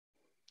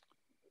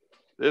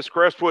This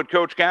Crestwood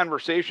Coach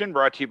Conversation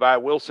brought to you by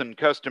Wilson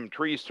Custom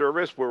Tree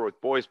Service. We're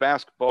with boys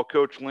basketball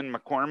coach Lynn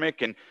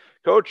McCormick. And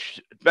Coach,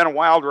 it's been a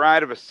wild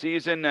ride of a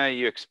season.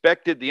 You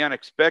expected the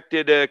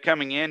unexpected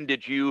coming in.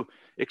 Did you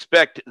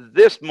expect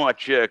this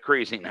much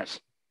craziness?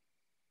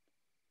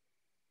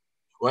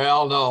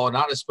 Well, no,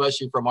 not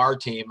especially from our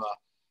team.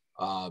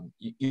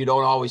 You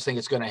don't always think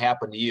it's going to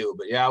happen to you.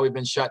 But, yeah, we've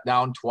been shut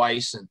down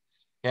twice and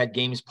had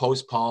games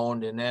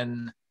postponed. And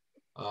then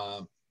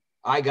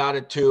I got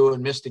it too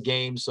and missed a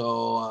game.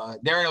 So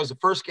Darren, it was the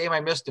first game I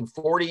missed in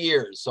 40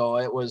 years. So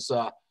it was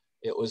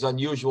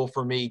unusual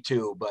for me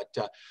too, but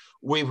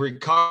we've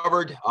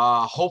recovered.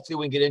 Hopefully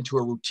we can get into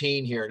a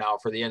routine here now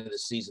for the end of the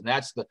season.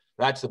 That's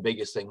the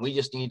biggest thing. We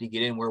just need to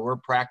get in where we're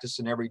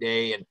practicing every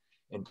day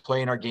and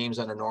playing our games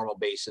on a normal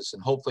basis.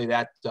 And hopefully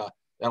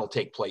that'll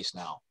take place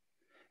now.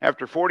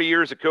 After 40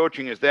 years of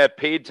coaching, is that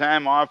paid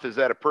time off? Is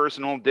that a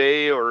personal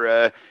day,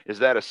 or is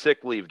that a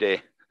sick leave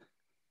day?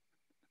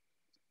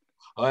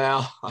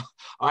 Well,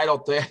 I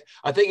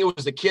think it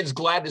was the kids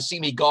glad to see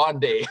me gone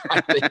day.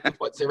 I think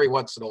every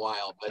once in a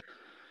while, but.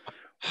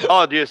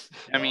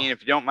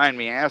 If you don't mind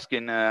me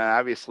asking,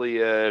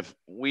 obviously a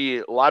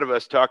lot of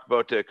us talk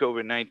about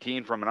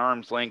COVID-19 from an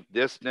arm's length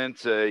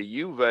distance.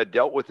 You've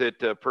dealt with it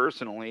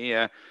personally.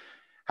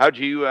 How'd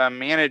you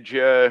manage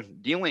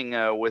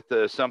dealing with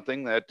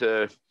something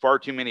that far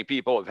too many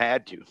people have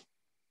had to?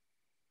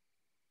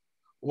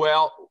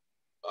 Well,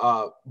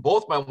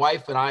 both my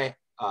wife and I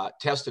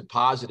tested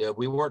positive.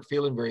 We weren't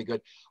feeling very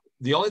good.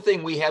 The only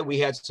thing we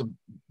had some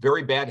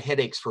very bad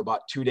headaches for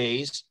about 2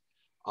 days,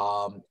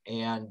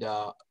 and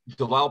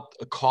developed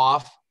a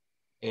cough,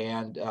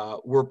 and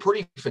we're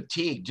pretty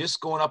fatigued. Just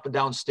going up and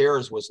down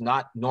stairs was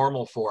not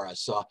normal for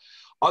us.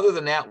 Other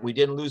than that, we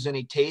didn't lose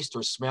any taste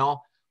or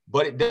smell,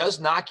 but it does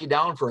knock you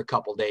down for a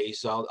couple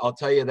days. I'll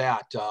tell you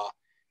that.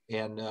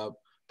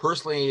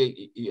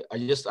 Personally,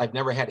 I've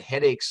never had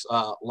headaches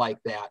like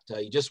that.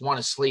 You just want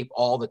to sleep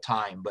all the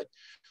time, but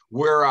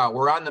we're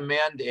on the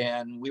mend,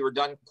 and we were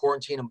done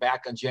quarantining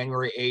back on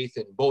January 8th,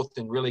 and both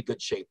in really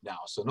good shape now.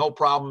 So no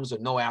problems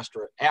and no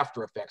after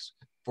effects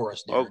for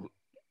us, Darren. Well,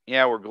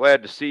 yeah, we're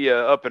glad to see you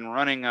up and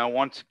running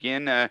once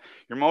again.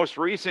 Your most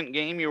recent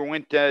game, you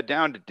went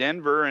down to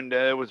Denver, and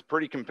it was a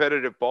pretty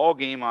competitive ball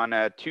game on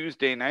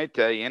Tuesday night.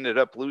 You ended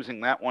up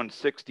losing that one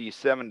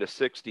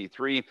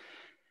 67-63.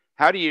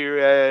 How do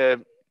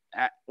you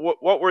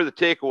what were the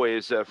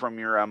takeaways from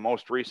your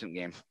most recent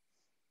game?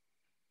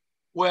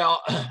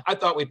 Well, I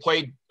thought we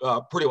played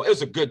pretty well. It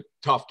was a good,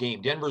 tough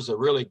game. Denver's a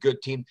really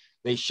good team.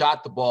 They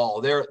shot the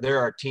ball.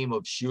 They're a team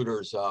of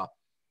shooters.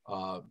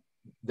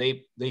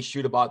 They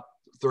shoot about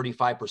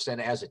 35%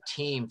 as a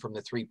team from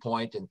the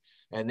 3-point,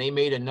 and they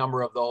made a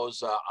number of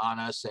those on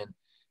us,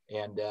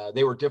 and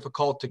they were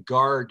difficult to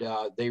guard.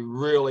 They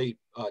really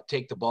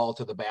take the ball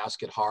to the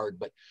basket hard.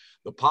 But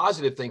the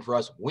positive thing for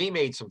us, we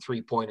made some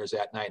 3-pointers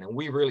that night, and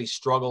we really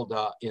struggled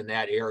in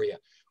that area.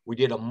 We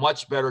did a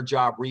much better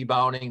job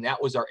rebounding. That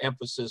was our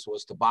emphasis,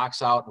 was to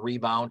box out and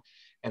rebound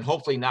and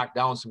hopefully knock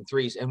down some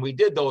threes. And we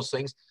did those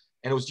things.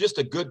 And it was just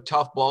a good,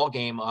 tough ball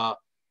game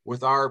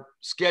with our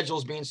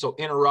schedules being so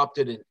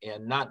interrupted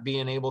and not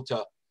being able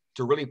to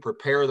really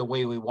prepare the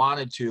way we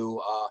wanted to.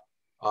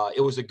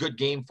 It was a good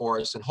game for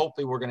us. And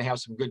hopefully we're going to have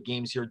some good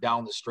games here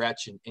down the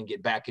stretch and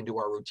get back into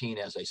our routine,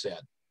 as I said.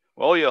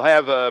 Well, you'll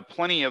have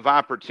plenty of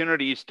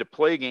opportunities to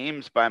play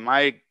games. By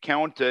my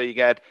count, you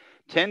got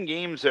 10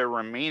 games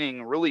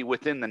remaining really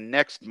within the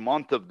next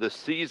month of the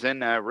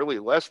season, really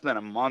less than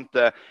a month.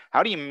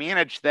 How do you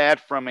manage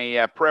that from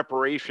a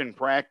preparation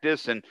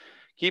practice and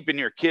keeping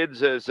your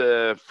kids as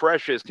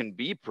fresh as can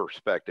be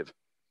perspective?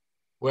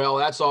 Well,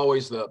 that's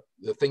always the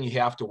thing you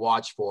have to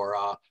watch for.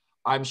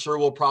 I'm sure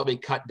we'll probably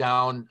cut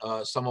down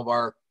some of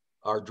our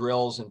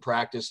drills and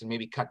practice and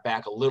maybe cut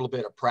back a little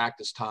bit of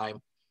practice time.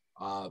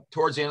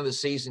 Towards the end of the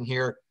season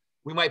here,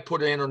 we might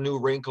put in a new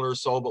wrinkle or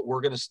so, but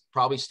we're going to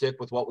probably stick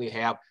with what we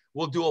have.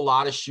 We'll do a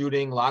lot of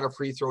shooting, a lot of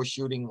free throw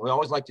shooting. We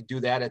always like to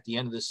do that at the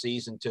end of the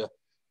season to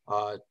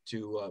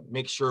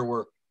make sure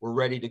we're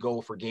ready to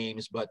go for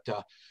games. But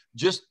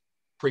just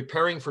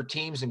preparing for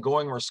teams and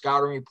going our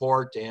scouting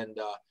report and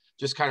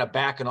just kind of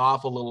backing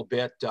off a little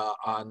bit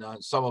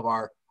on some of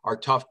our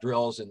tough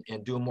drills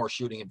and doing more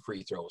shooting and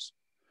free throws.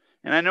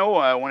 And I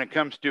know when it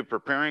comes to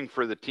preparing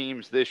for the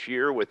teams this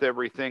year with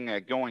everything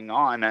going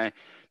on, I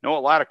know a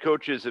lot of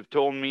coaches have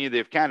told me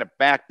they've kind of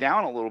backed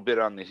down a little bit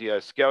on the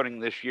scouting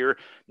this year,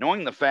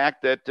 knowing the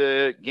fact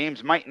that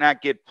games might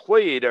not get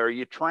played. Are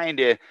you trying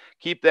to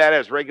keep that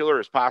as regular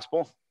as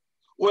possible?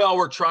 Well,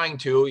 we're trying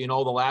to. The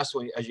last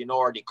one, as you know,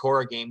 our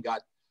Decorah game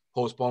got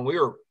postponed. We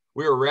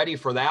were ready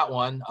for that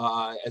one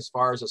as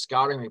far as a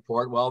scouting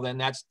report. Well, then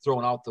that's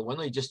thrown out the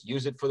window. You just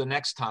use it for the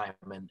next time.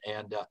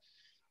 And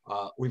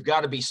we've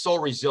got to be so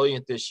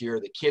resilient this year.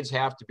 The kids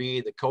have to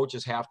be, the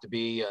coaches have to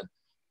be.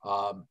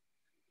 And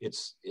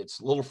it's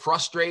a little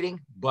frustrating,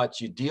 but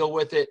you deal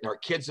with it. And our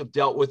kids have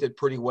dealt with it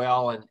pretty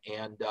well.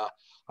 And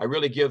I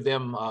really give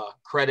them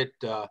credit.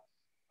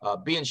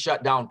 Being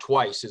shut down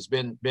twice has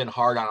been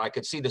hard on. I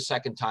could see the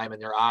second time in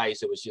their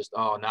eyes. It was just,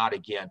 oh, not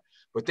again.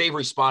 but they've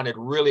responded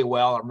really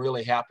well. I'm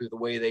really happy with the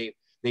way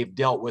they've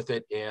dealt with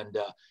it. And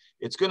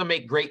it's going to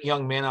make great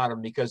young men out of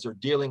them because they're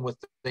dealing with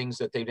things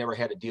that they've never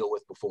had to deal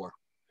with before.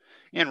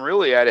 And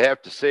really, I'd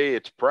have to say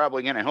it's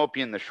probably going to help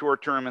you in the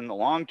short term and the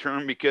long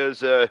term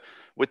because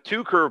with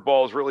 2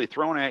 curveballs really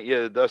thrown at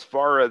you thus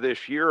far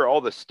this year,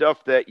 all the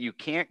stuff that you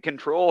can't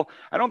control,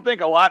 I don't think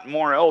a lot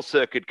more else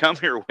could come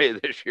your way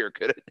this year,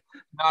 could it?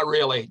 Not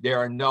really,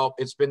 Darren. No,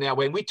 it's been that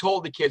way. And we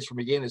told the kids from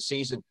the beginning of the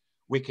season,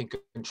 we can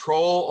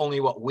control only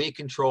what we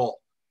control.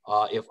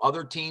 If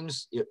other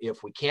teams,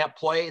 if we can't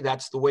play,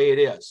 that's the way it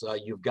is.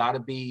 You've got to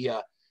be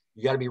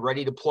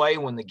ready to play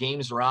when the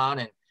games are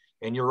on.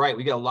 And you're right,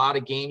 we got a lot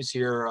of games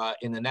here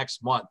in the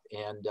next month,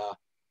 and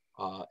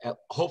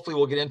hopefully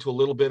we'll get into a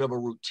little bit of a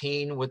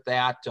routine with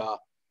that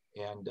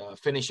and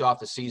finish off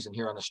the season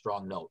here on a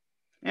strong note.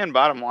 And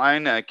bottom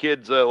line,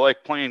 kids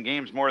like playing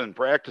games more than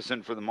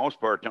practicing for the most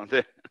part, don't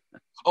they?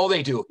 Oh,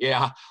 they do.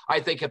 Yeah. I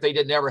think if they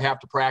didn't ever have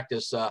to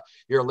practice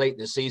here late in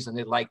the season,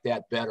 they'd like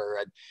that better.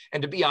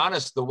 And to be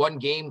honest, the one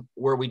game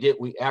where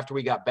after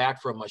we got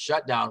back from a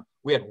shutdown,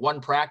 we had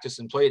one practice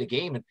and played a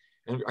game,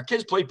 and our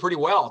kids played pretty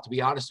well, to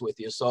be honest with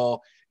you. So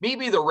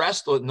maybe the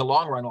rest in the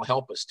long run will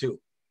help us too.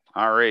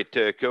 All right,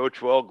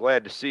 Coach. Well,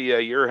 glad to see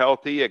you're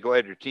healthy.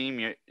 Glad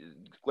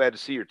to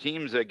see your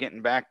team's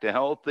getting back to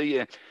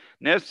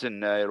healthiness,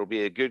 and it'll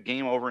be a good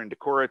game over in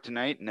Decorah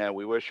tonight. And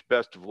we wish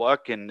best of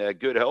luck and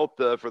good health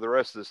for the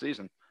rest of the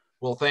season.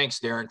 Well, thanks,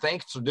 Darren.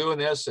 Thanks for doing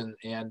this,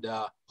 and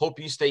hope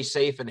you stay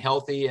safe and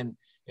healthy, and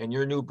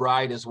your new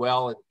bride as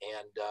well.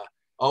 And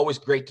always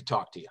great to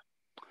talk to you.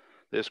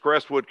 This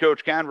Crestwood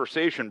Coach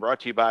Conversation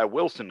brought to you by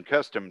Wilson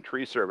Custom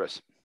Tree Service.